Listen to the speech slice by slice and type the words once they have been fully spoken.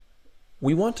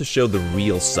We want to show the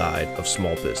real side of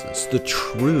small business, the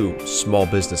true small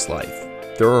business life.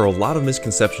 There are a lot of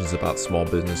misconceptions about small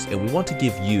business, and we want to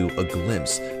give you a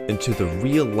glimpse into the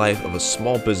real life of a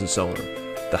small business owner.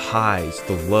 The highs,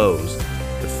 the lows,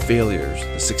 the failures,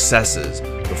 the successes,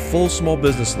 the full small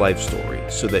business life story,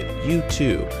 so that you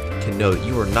too can know that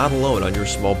you are not alone on your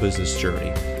small business journey,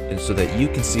 and so that you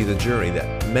can see the journey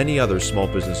that many other small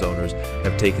business owners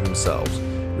have taken themselves.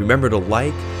 Remember to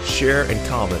like, share, and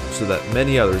comment so that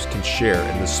many others can share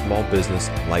in this small business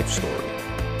life story.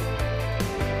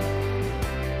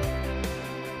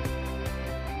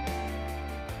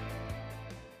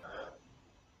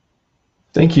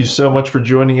 Thank you so much for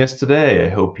joining us today. I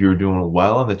hope you're doing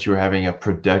well and that you're having a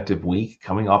productive week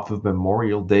coming off of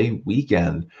Memorial Day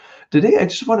weekend. Today, I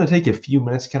just want to take a few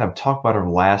minutes to kind of talk about our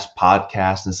last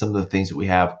podcast and some of the things that we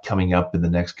have coming up in the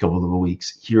next couple of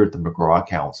weeks here at the McGraw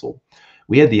Council.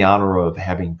 We had the honor of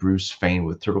having Bruce Fain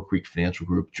with Turtle Creek Financial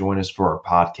Group join us for our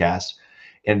podcast.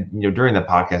 And during that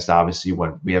podcast, obviously,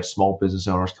 when we have small business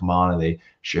owners come on and they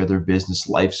share their business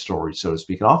life story, so to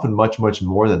speak, and often much, much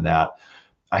more than that.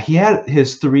 He had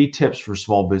his 3 tips for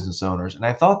small business owners, and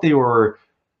I thought they were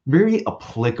very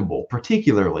applicable,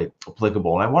 particularly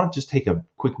applicable. And I want to just take a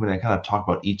quick minute and kind of talk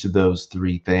about each of those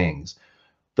 3 things.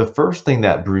 The first thing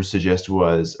that Bruce suggested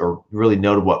was, or really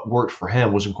noted what worked for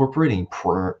him, was incorporating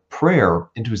prayer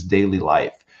into his daily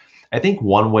life. I think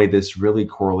one way this really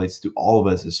correlates to all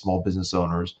of us as small business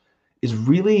owners is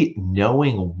really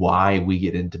knowing why we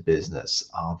get into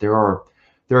business. There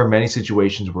are many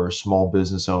situations where a small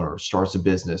business owner starts a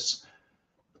business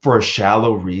for a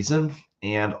shallow reason.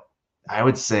 And I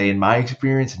would say, in my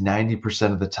experience,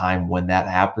 90% of the time when that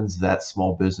happens, that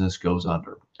small business goes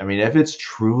under. I mean, if it's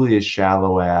truly as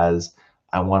shallow as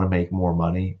I want to make more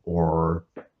money or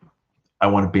I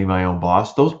want to be my own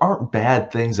boss, those aren't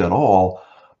bad things at all.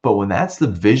 But when that's the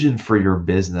vision for your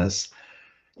business,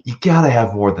 you got to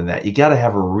have more than that. You got to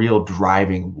have a real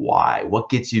driving why. What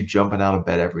gets you jumping out of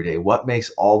bed every day? What makes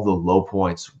all the low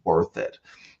points worth it?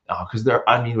 Because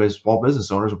as small business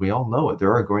owners, we all know it.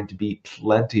 There are going to be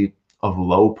plenty of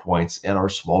low points in our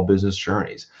small business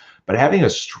journeys. But having a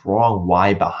strong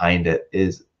why behind it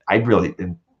is,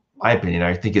 in my opinion,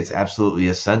 I think it's absolutely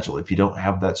essential. If you don't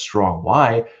have that strong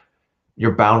why,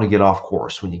 you're bound to get off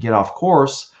course. When you get off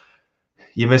course,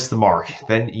 you miss the mark.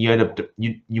 Then you end up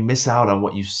you miss out on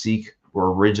what you seek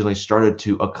or originally started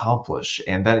to accomplish,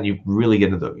 and then you really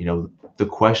get into the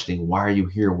questioning: why are you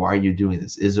here? Why are you doing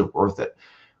this? Is it worth it?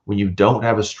 When you don't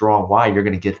have a strong why, you're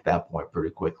going to get to that point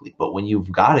pretty quickly. But when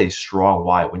you've got a strong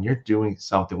why, when you're doing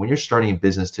something, when you're starting a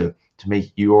business to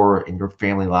make your and your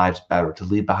family lives better, to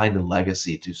leave behind a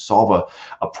legacy, to solve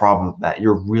a problem that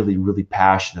you're really, really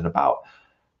passionate about,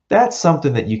 that's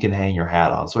something that you can hang your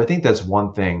hat on. So I think that's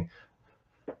one thing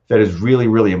that is really,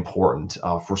 really important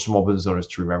for small business owners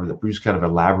to remember, that Bruce kind of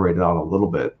elaborated on a little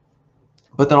bit.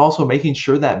 But then also making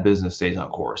sure that business stays on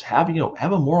course. Have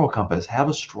a moral compass, have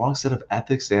a strong set of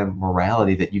ethics and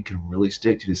morality that you can really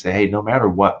stick to say, hey, no matter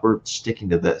what, we're sticking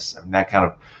to this. I mean, that kind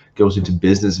of goes into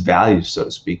business values, so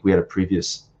to speak. We had a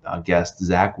previous guest,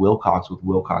 Zach Wilcox with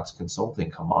Wilcox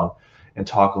Consulting, come on and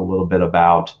talk a little bit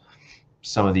about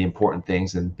some of the important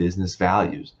things in business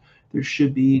values. There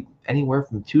should be anywhere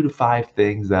from 2 to 5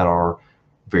 things that are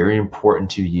very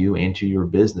important to you and to your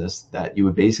business that you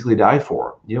would basically die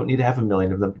for. You don't need to have a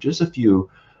million of them, but just a few.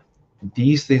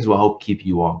 These things will help keep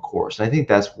you on course. And I think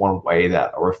that's one way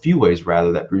or a few ways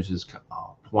rather, that Bruce's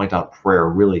point on prayer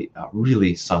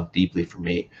really sunk deeply for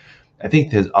me. I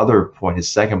think his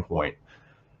second point,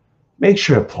 make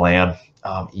sure to plan.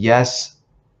 Yes,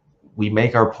 we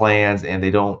make our plans and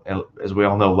they don't, as we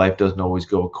all know, life doesn't always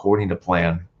go according to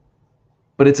plan.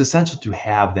 But it's essential to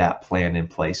have that plan in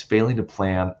place. Failing to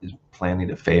plan is planning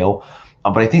to fail.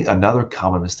 But I think another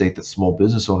common mistake that small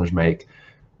business owners make,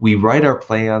 we write our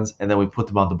plans and then we put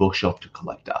them on the bookshelf to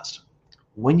collect dust.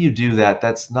 When you do that,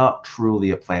 that's not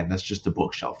truly a plan. That's just a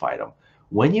bookshelf item.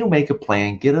 When you make a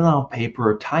plan, get it on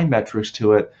paper, tie metrics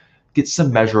to it, get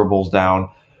some measurables down,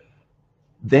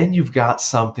 then you've got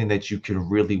something that you can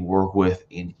really work with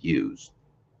and use.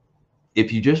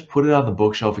 If you just put it on the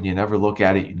bookshelf and you never look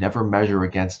at it, you never measure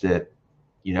against it,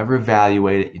 you never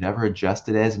evaluate it, you never adjust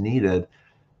it as needed,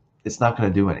 it's not going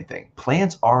to do anything.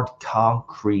 Plans aren't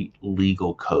concrete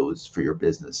legal codes for your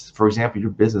business. For example, your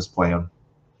business plan,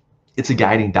 it's a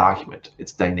guiding document.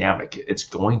 It's dynamic. It's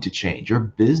going to change. Your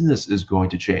business is going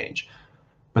to change.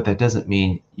 But that doesn't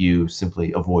mean you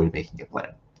simply avoid making a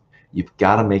plan. You've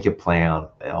got to make a plan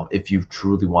if you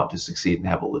truly want to succeed and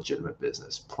have a legitimate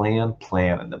business. Plan,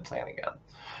 and then plan again.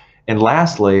 And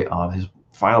lastly, his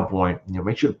final point,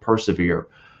 make sure to persevere.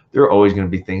 There are always going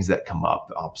to be things that come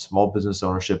up. Small business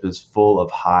ownership is full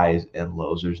of highs and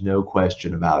lows. There's no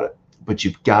question about it. But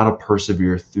you've got to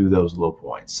persevere through those low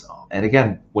points. And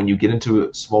again, when you get into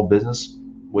a small business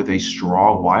with a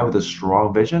strong why, with a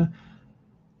strong vision,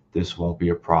 this won't be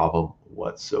a problem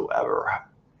whatsoever.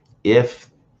 If,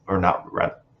 or not,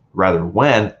 rather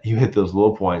when you hit those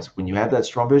low points, when you have that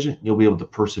strong vision, you'll be able to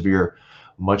persevere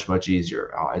much, much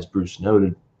easier. As Bruce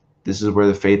noted, this is where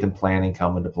the faith and planning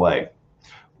come into play.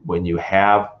 When you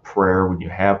have prayer, when you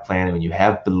have planning, when you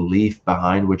have belief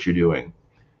behind what you're doing,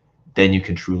 then you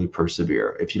can truly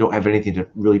persevere. If you don't have anything to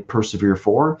really persevere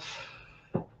for,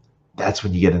 that's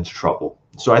when you get into trouble.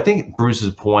 So I think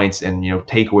Bruce's points and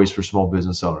takeaways for small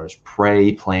business owners: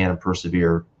 pray, plan, and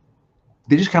persevere,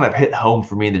 they just kind of hit home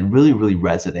for me, and they really, really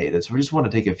resonated. So we just want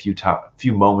to take a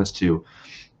few moments to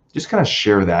just kind of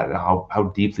share that and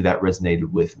how deeply that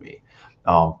resonated with me.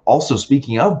 Also,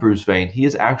 speaking of Bruce Vane, he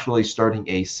is actually starting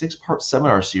a 6-part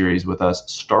seminar series with us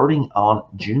starting on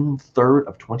June 3rd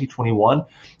of 2021.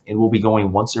 And we'll be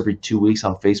going once every 2 weeks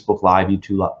on Facebook Live,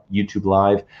 YouTube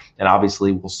Live, and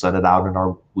obviously we'll send it out in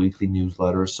our weekly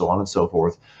newsletters, so on and so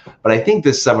forth. But I think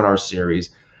this seminar series,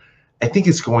 I think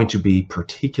it's going to be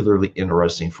particularly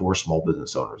interesting for small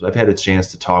business owners. I've had a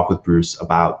chance to talk with Bruce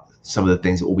about some of the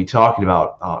things that we'll be talking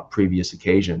about on previous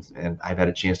occasions, and I've had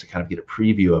a chance to kind of get a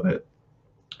preview of it,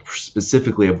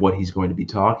 specifically of what he's going to be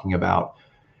talking about.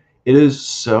 It is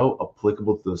so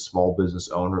applicable to the small business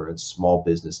owner and small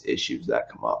business issues that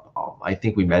come up. I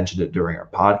think we mentioned it during our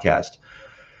podcast.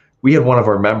 We had one of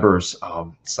our members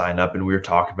sign up, and we were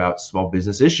talking about small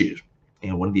business issues.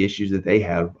 And one of the issues that they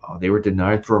had, they were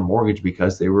denied for a mortgage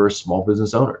because they were a small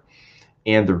business owner.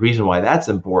 And the reason why that's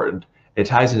important, it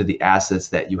ties into the assets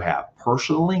that you have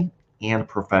personally and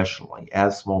professionally.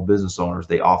 As small business owners,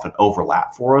 they often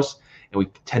overlap for us, and we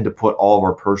tend to put all of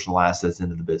our personal assets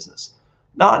into the business.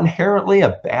 Not inherently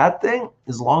a bad thing,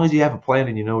 as long as you have a plan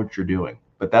and you know what you're doing.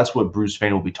 But that's what Bruce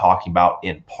Vane will be talking about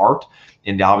in part.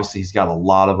 And obviously, he's got a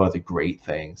lot of other great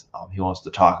things he wants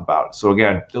to talk about. So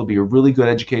again, it'll be a really good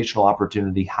educational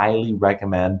opportunity. Highly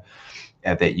recommend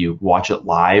that you watch it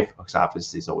live, because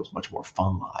obviously it's always much more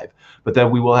fun live. But then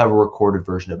we will have a recorded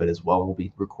version of it as well. We'll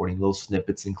be recording little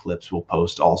snippets and clips we'll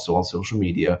post also on social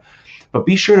media. But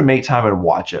be sure to make time and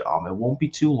watch it. It won't be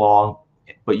too long,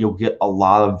 but you'll get a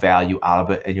lot of value out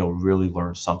of it, and you'll really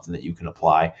learn something that you can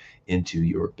apply into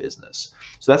your business.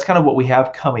 So that's kind of what we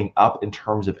have coming up in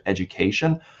terms of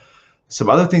education. Some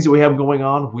other things that we have going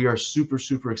on, we are super,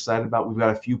 super excited about. We've got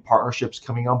a few partnerships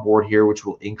coming on board here, which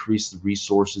will increase the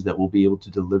resources that we'll be able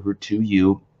to deliver to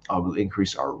you. Will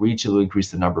increase our reach. It will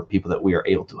increase the number of people that we are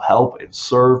able to help and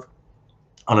serve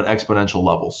on an exponential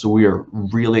level. So we are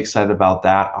really excited about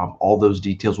that. All those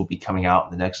details will be coming out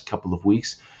in the next couple of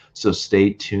weeks. So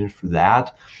stay tuned for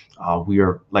that. We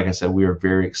are, like I said, we are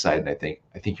very excited. I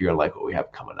think you're gonna like what we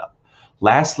have coming up.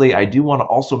 Lastly, I do want to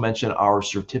also mention our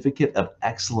Certificate of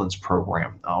Excellence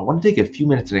program. I want to take a few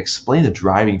minutes and explain the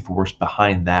driving force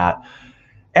behind that.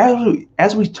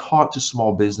 As we talk to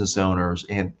small business owners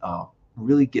and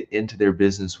really get into their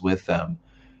business with them,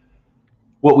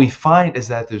 what we find is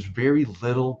that there's very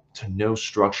little to no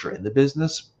structure in the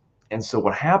business. And so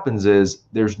what happens is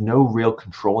there's no real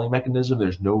controlling mechanism.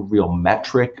 There's no real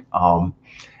metric.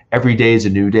 Every day is a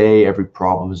new day. Every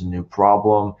problem is a new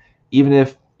problem. Even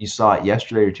if you saw it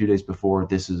yesterday or 2 days before,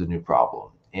 this is a new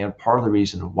problem. And part of the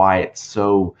reason why it's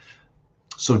so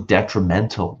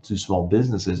detrimental to small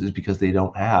businesses is because they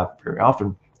don't have very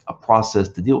often a process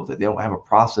to deal with it. They don't have a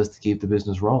process to keep the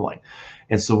business rolling.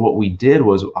 And so what we did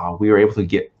was we were able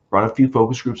to run a few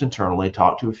focus groups internally,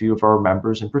 talk to a few of our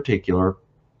members in particular,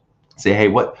 say, hey,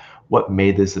 what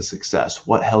made this a success?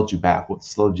 What held you back? What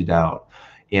slowed you down?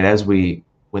 And as we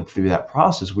went through that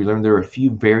process, we learned there are a few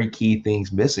very key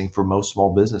things missing for most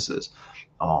small businesses.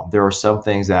 There are some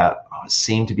things that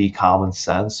seem to be common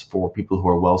sense for people who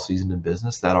are well seasoned in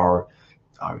business that are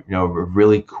a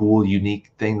really cool,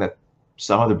 unique thing that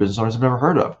some other business owners have never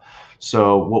heard of.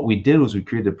 So what we did was we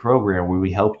created a program where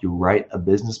we help you write a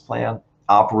business plan,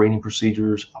 operating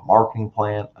procedures, a marketing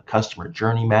plan, a customer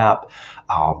journey map,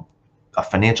 a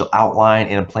financial outline,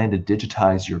 and a plan to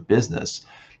digitize your business.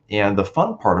 And the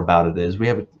fun part about it is we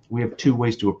have 2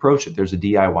 ways to approach it. There's a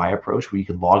DIY approach where you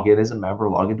can log in as a member,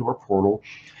 log into our portal,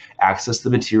 access the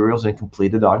materials and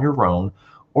complete it on your own,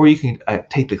 or you can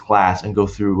take the class and go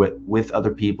through it with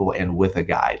other people and with a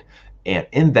guide. And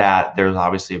in that, there's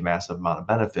obviously a massive amount of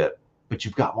benefit, but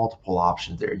you've got multiple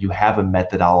options there. You have a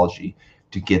methodology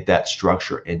to get that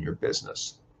structure in your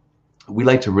business. we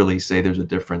like to really say there's a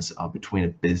difference between a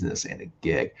business and a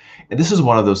gig. And this is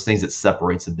one of those things that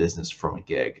separates a business from a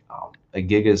gig. A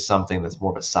gig is something that's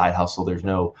more of a side hustle. There's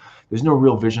no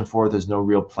real vision for it. There's no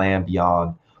real plan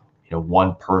beyond,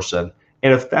 one person.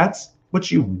 And if that's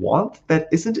what you want, that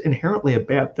isn't inherently a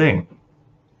bad thing.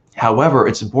 However,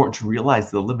 it's important to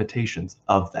realize the limitations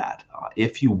of that.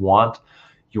 If you want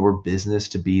your business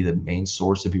to be the main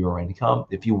source of your income,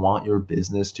 if you want your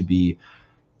business to be,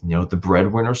 the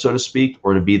breadwinner, so to speak,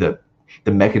 or to be the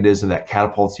mechanism that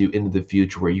catapults you into the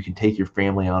future where you can take your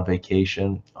family on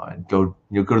vacation and go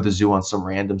to the zoo on some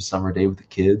random summer day with the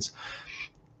kids,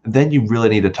 then you really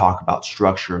need to talk about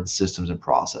structure and systems and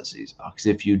processes. Because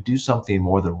if you do something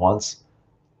more than once,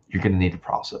 you're going to need a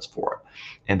process for it.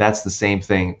 And that's the same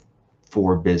thing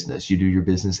for business. You do your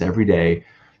business every day.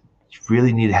 You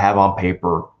really need to have on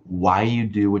paper why you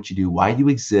do what you do, why you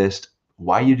exist,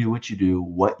 why you do what you do,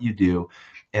 what you do.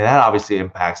 And that obviously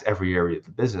impacts every area of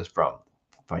the business, from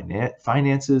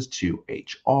finances to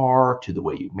HR, to the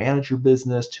way you manage your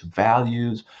business, to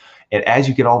values. And as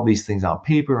you get all these things on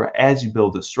paper, as you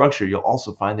build the structure, you'll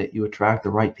also find that you attract the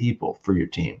right people for your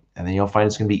team. And then you'll find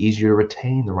it's going to be easier to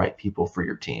retain the right people for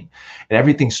your team. And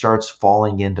everything starts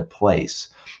falling into place.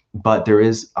 But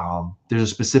there's a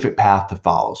specific path to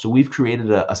follow. So we've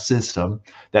created a system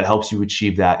that helps you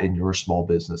achieve that in your small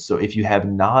business. So if you have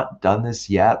not done this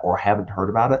yet or haven't heard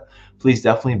about it, please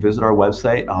definitely visit our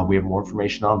website. We have more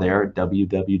information on there at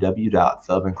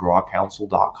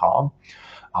www.themcgrawcouncil.com.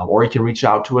 Or you can reach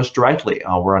out to us directly.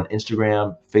 We're on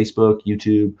Instagram, Facebook,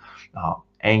 YouTube,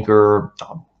 Anchor,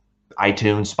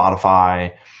 iTunes,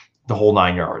 Spotify, the whole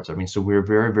 9 yards. So we're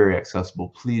very, very accessible.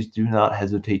 Please do not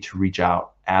hesitate to reach out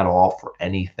at all for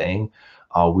anything.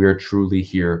 We're truly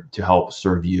here to help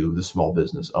serve you, the small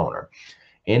business owner.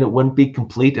 And it wouldn't be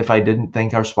complete if I didn't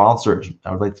thank our sponsors.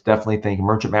 I would like to definitely thank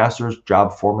Merchant Masters,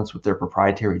 Job Performance with their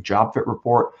proprietary Job Fit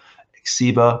Report,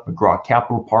 Exeba, McGraw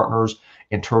Capital Partners,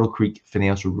 and Turtle Creek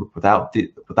Financial Group. Without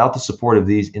the support of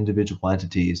these individual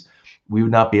entities, we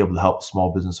would not be able to help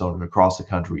small business owners across the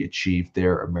country achieve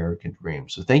their American dream.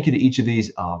 So thank you to each of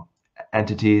these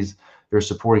entities. They're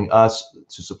supporting us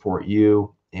to support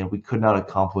you, and we could not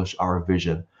accomplish our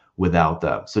vision without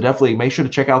them. So definitely make sure to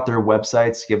check out their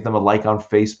websites, give them a like on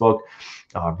Facebook,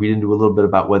 read into a little bit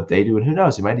about what they do, and who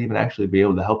knows, you might even actually be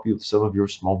able to help you with some of your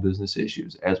small business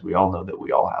issues, as we all know that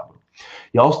we all have them.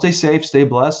 Y'all stay safe, stay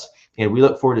blessed, and we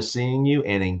look forward to seeing you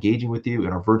and engaging with you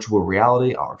in our virtual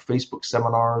reality, our Facebook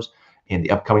seminars, and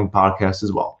the upcoming podcast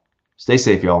as well. Stay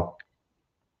safe, y'all.